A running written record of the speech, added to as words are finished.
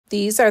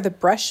These are the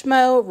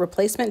Brushmo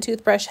replacement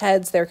toothbrush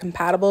heads. They're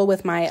compatible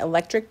with my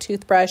electric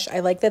toothbrush.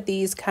 I like that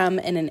these come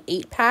in an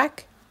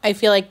 8-pack. I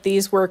feel like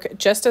these work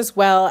just as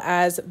well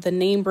as the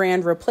name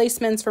brand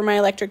replacements for my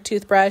electric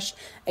toothbrush.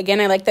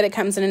 Again, I like that it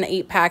comes in an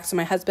 8-pack so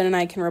my husband and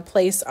I can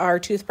replace our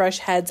toothbrush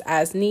heads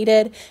as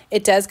needed.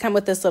 It does come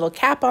with this little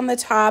cap on the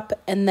top,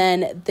 and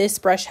then this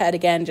brush head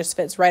again just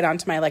fits right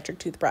onto my electric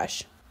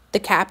toothbrush. The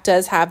cap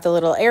does have the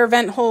little air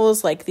vent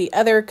holes like the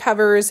other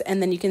covers,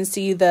 and then you can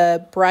see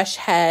the brush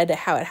head,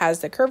 how it has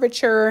the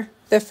curvature.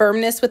 The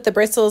firmness with the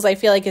bristles I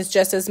feel like is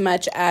just as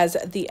much as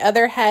the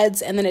other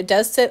heads, and then it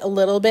does sit a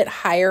little bit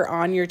higher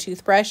on your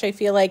toothbrush, I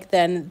feel like,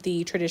 than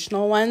the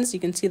traditional ones. You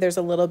can see there's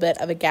a little bit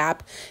of a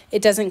gap.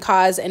 It doesn't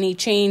cause any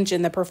change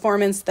in the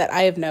performance that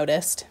I have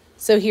noticed.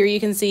 So here you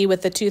can see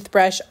with the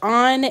toothbrush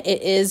on,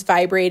 it is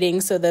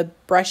vibrating, so the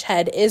brush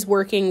head is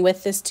working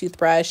with this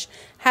toothbrush.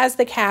 Has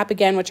the cap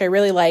again, which I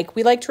really like.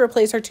 We like to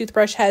replace our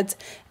toothbrush heads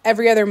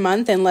every other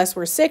month unless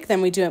we're sick,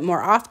 then we do it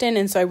more often,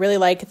 and so I really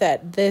like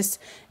that this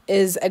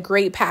is a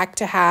great pack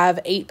to have,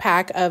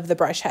 8-pack of the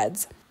brush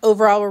heads.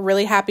 Overall, we're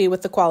really happy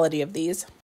with the quality of these.